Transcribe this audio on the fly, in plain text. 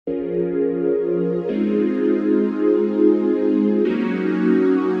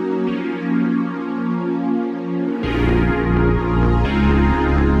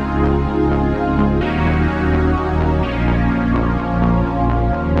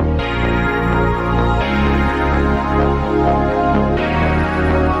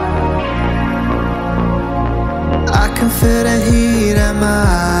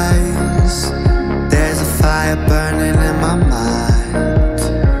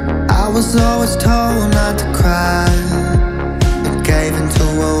was always told not to cry, but gave into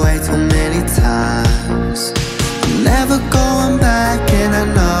it way too many times. I'm never going back, and I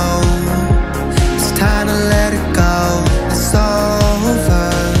know it's time to let it go. It's over.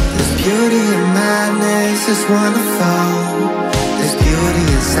 There's beauty in madness, it's wonderful. There's beauty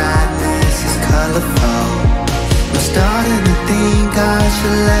in sadness, it's colorful. I'm starting to think I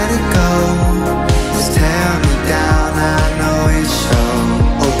should let it go. Just tear me down, I know it shows.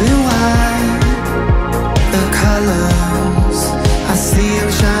 Open wide, the colors, I see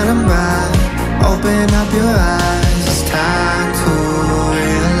them shining bright. Open up your eyes, it's time to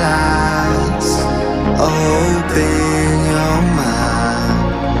realize. Open your mind.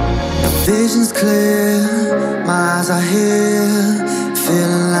 The vision's clear, my eyes are here,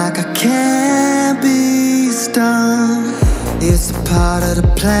 feeling like I can't be stunned. It's a part of the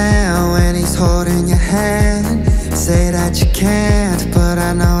plan when he's holding your hand. Say that you can't, but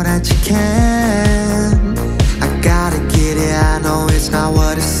I know that you can. I gotta get it, I know it's not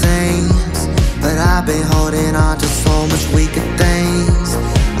what it seems, but I've been holding on to so much weaker things.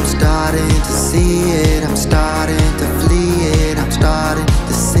 I'm starting to see it, I'm starting to flee it, I'm starting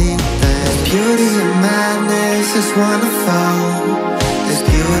to see things. Beauty in madness is wonderful. There's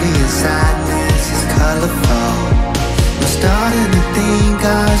beauty in sadness, it's colorful. I'm starting to think I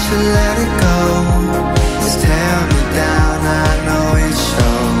should let it go. Just tear me down, I know it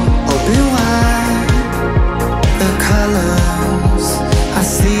shows. Open wide, the colors, I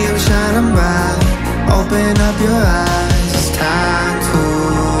see them shining bright. Open up your eyes, it's time to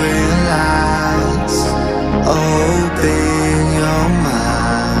realize. Open your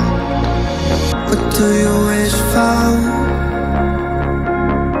mind. What do you wish for?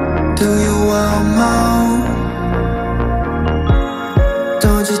 Do you want more?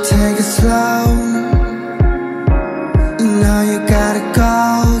 Don't you take it slow? You know you gotta go,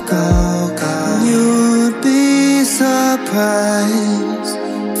 go, go. You'd be surprised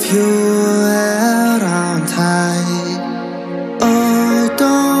if you held on tight. Oh,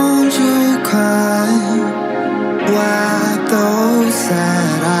 don't you cry, wipe those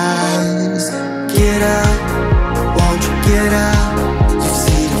sad eyes. Get up, won't you get up? You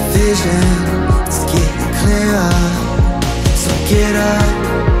see the vision, it's getting clearer. So get up,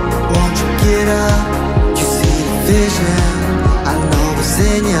 won't you get up? You see the vision, I know it's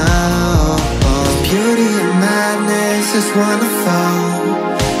in you. Beauty in madness is wonderful.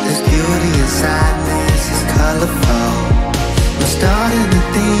 There's beauty in sadness, it's colorful. I'm starting to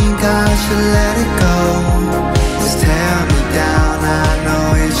think I should let it go.